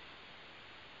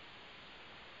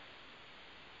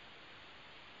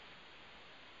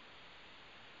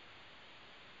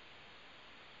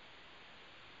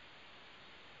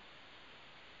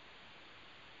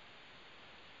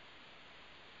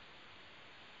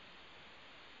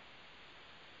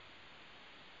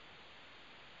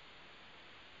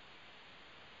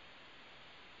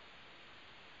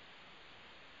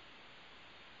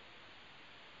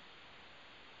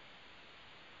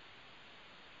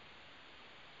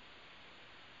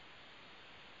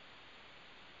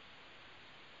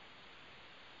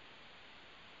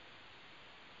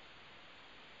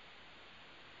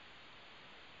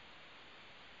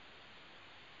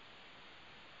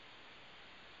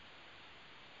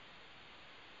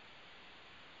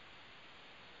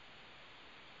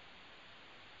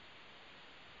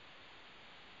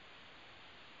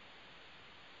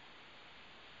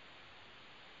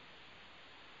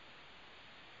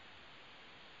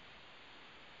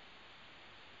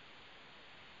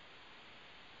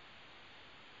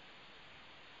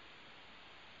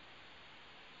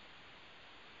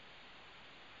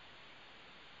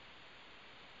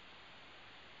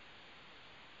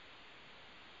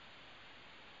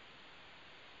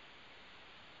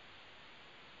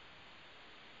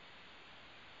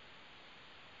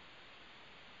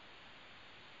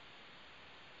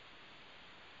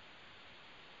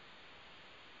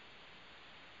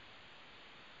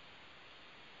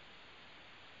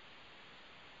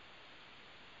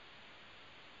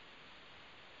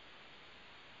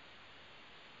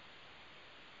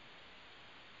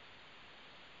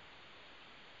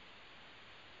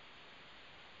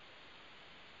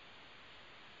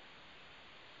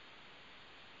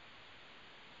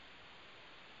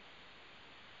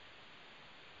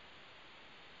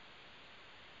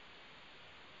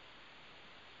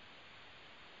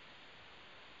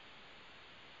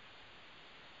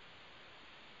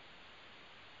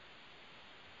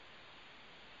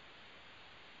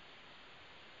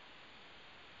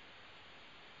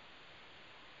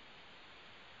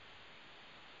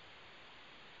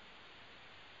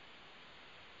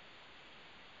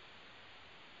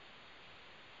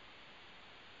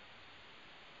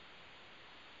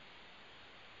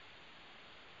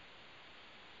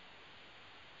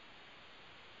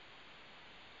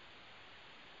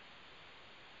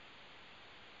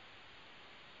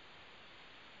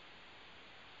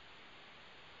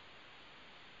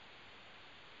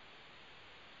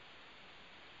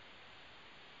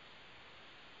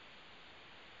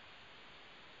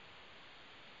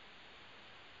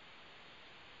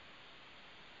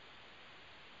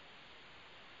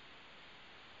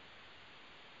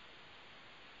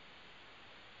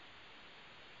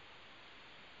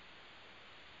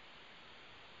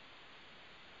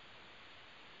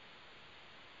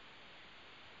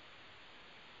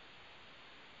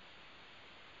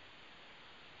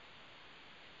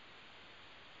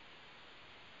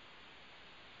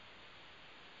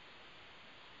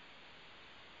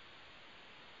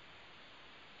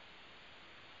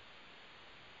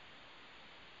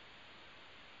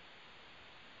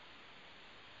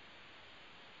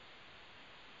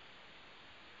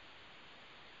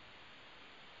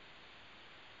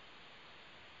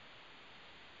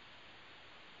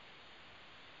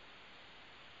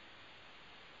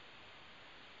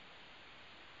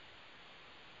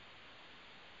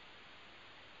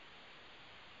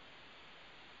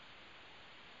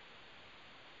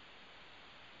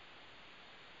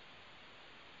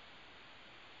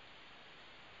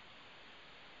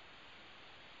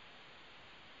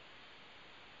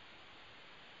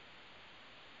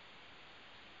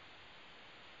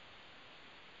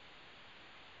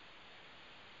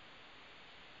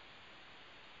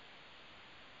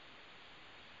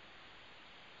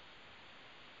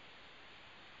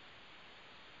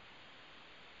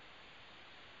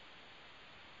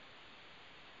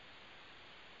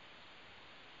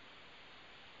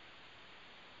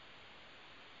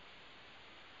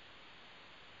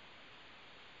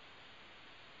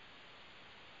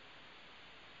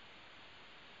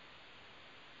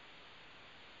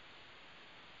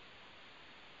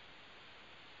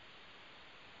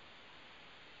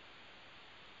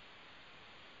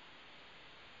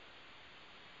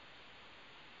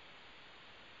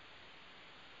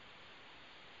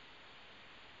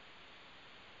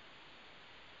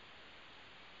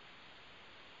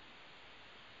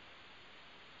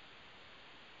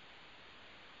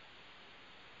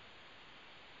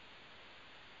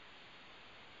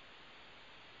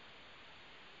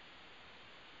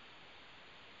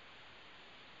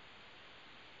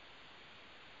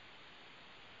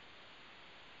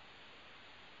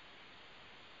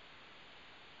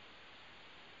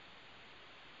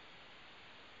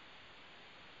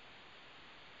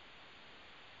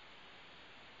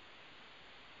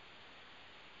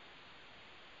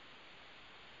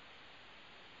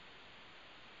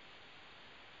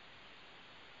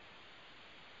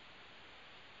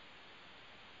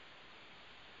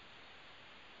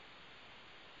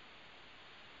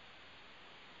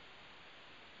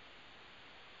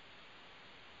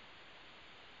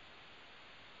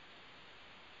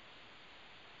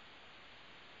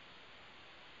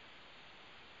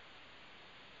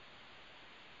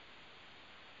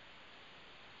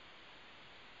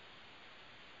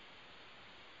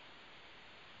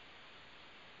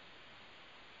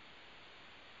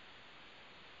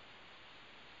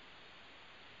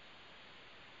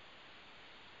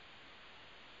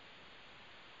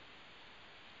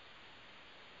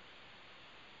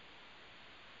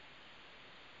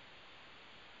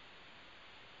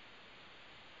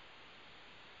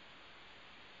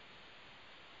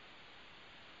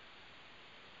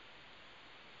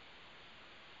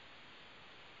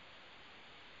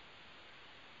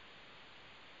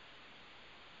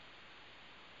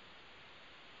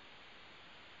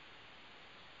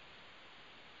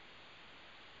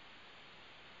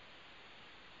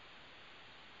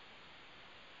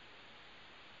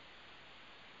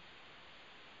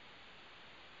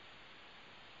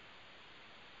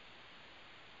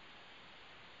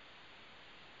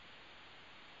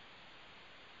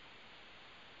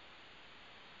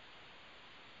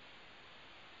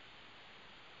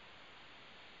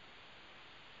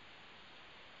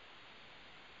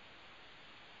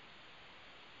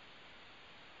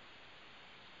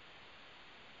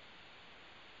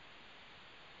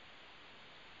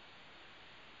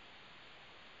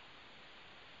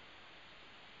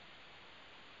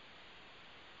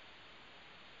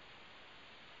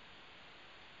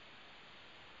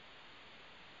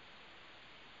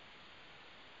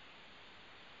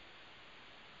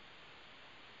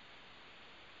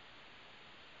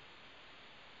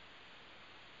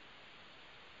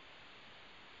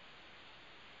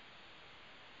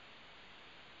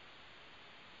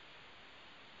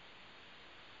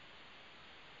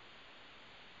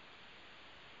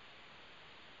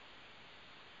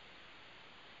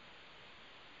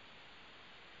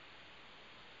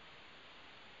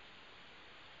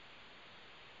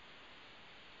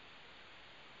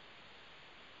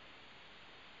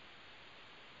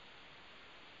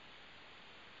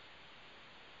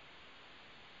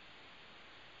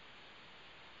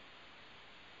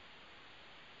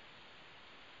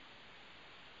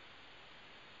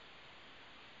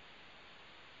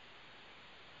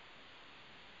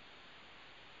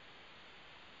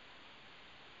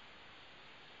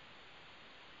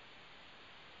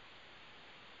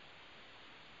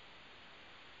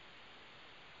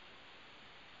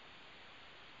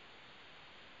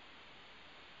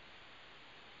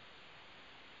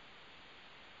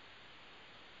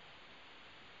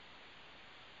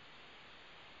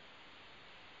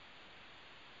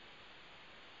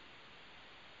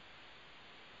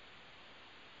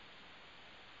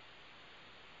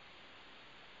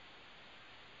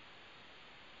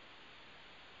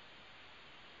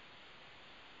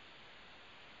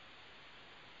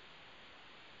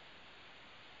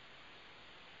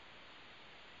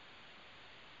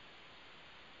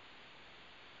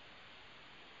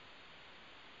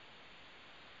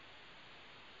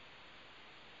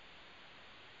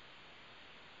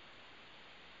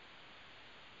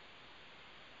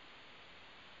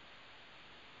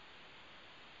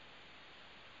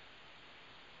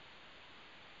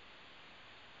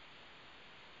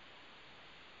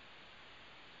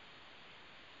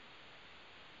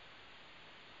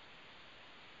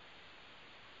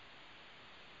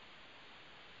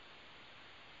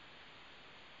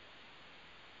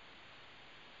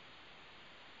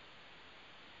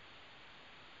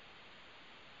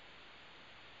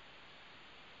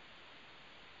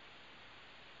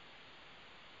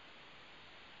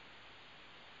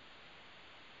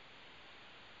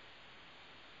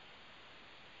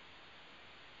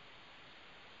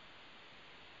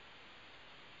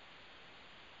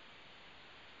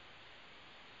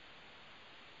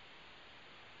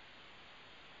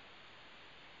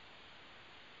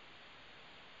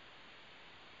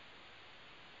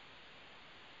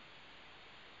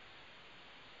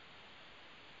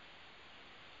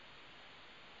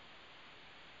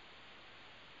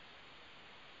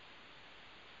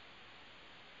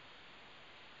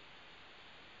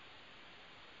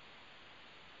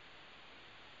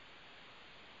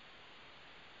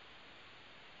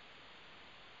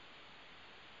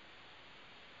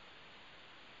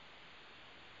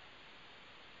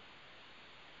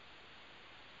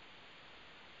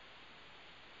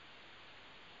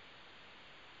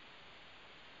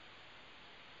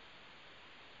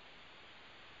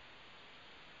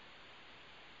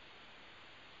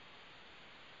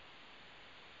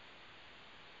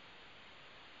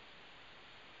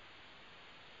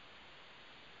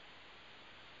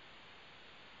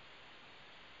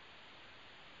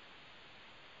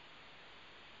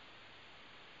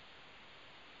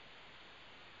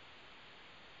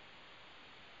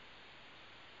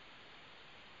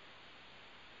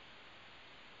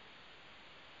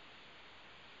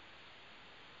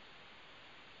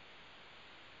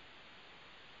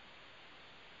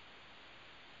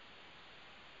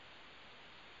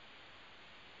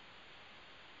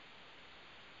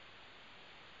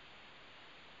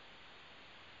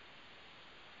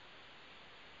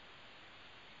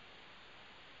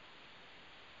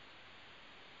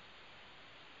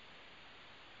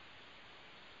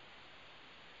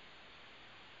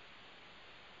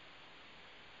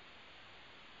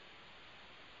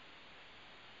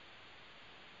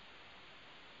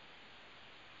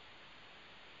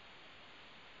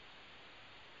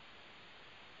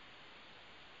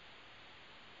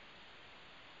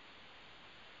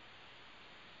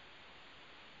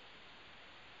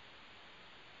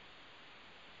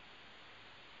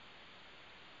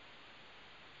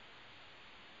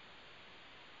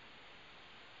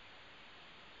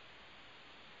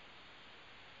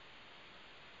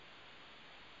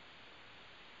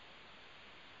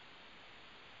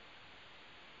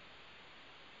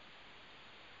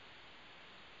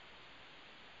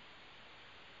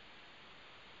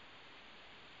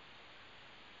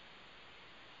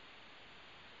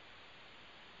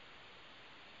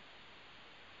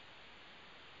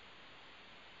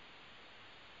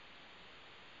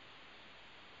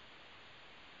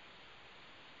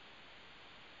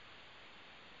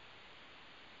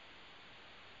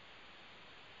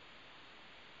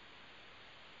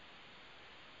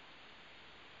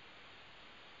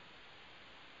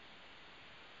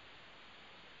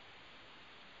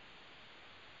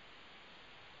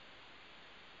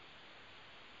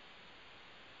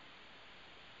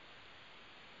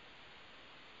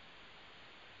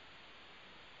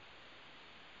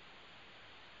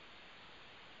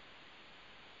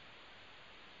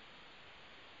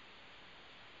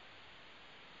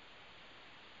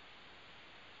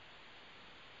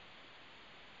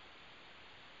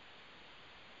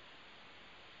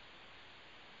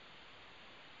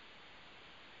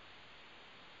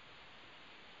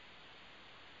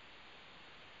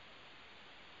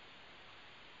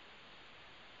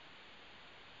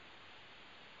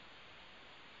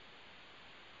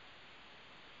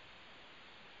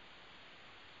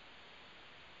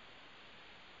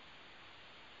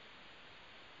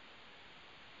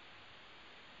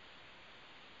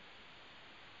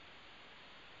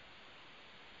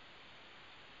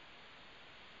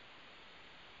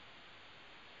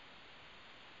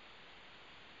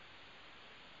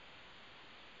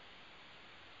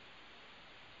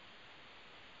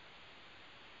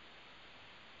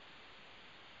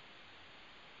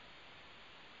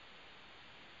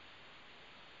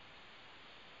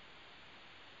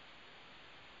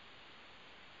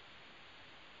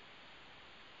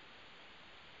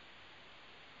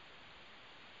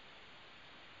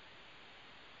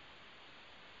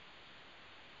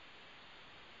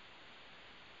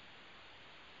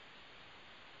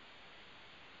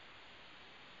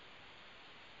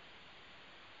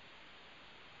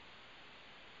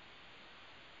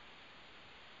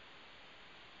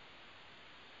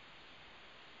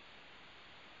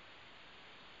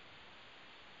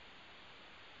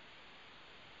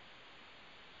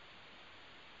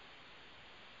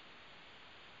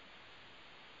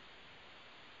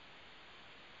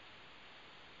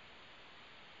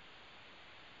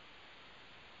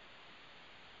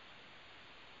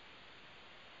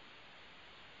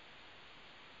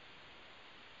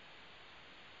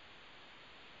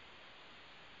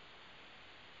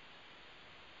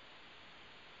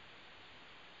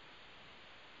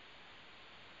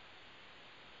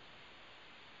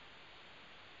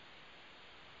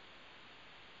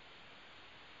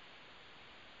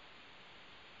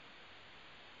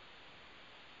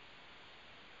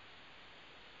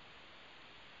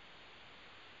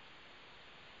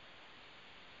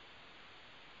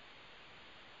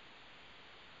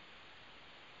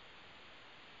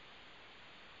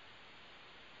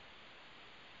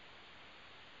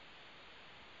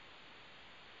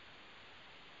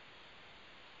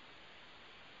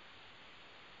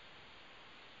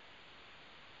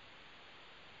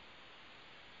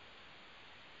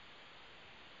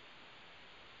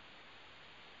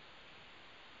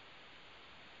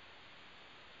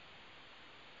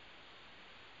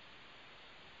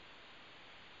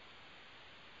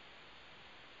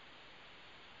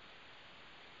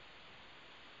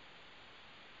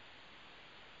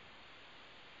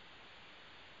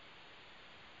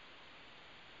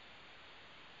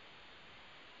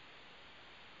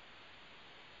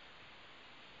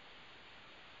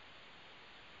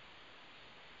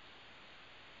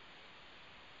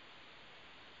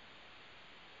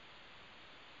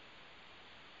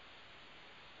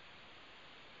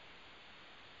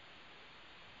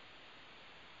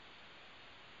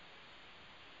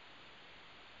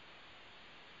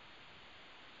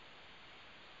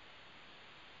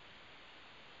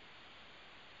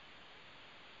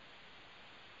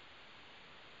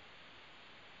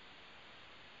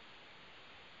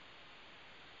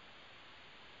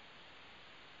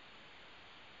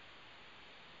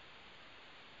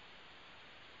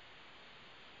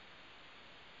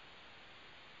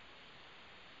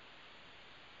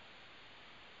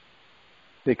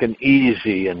 Take an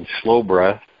easy and slow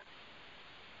breath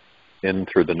in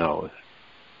through the nose.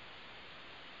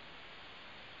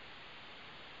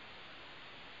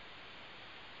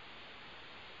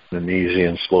 An easy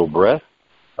and slow breath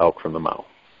out from the mouth.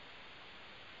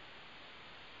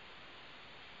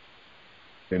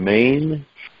 Remain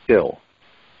still.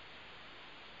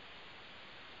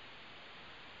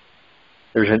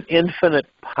 There's an infinite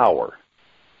power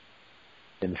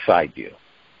inside you.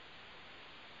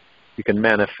 You can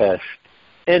manifest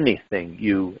anything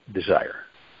you desire.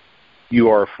 You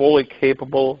are fully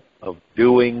capable of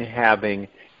doing, having,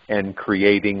 and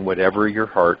creating whatever your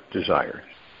heart desires.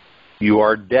 You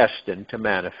are destined to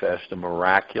manifest a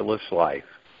miraculous life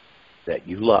that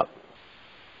you love.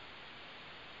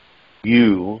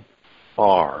 You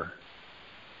are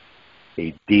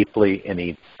a deeply and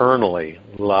eternally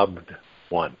loved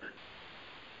one.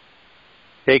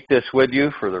 Take this with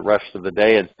you for the rest of the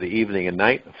day and the evening and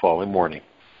night and the following morning.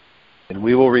 And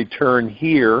we will return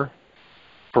here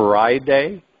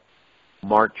Friday,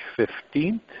 March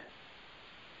 15th,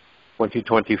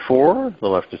 2024, a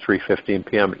little after 3:15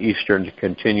 p.m. Eastern, to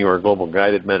continue our global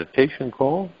guided meditation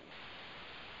call.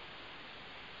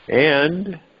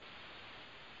 And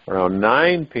around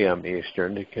 9 p.m.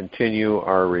 Eastern to continue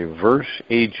our reverse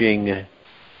aging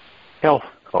health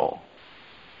call.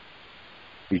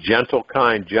 Be gentle,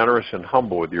 kind, generous, and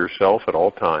humble with yourself at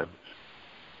all times.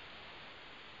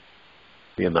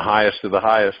 Be in the highest of the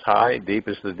highest high,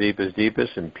 deepest of the deepest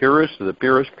deepest, and purest of the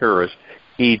purest purest,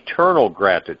 eternal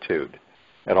gratitude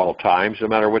at all times, no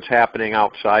matter what's happening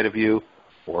outside of you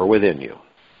or within you.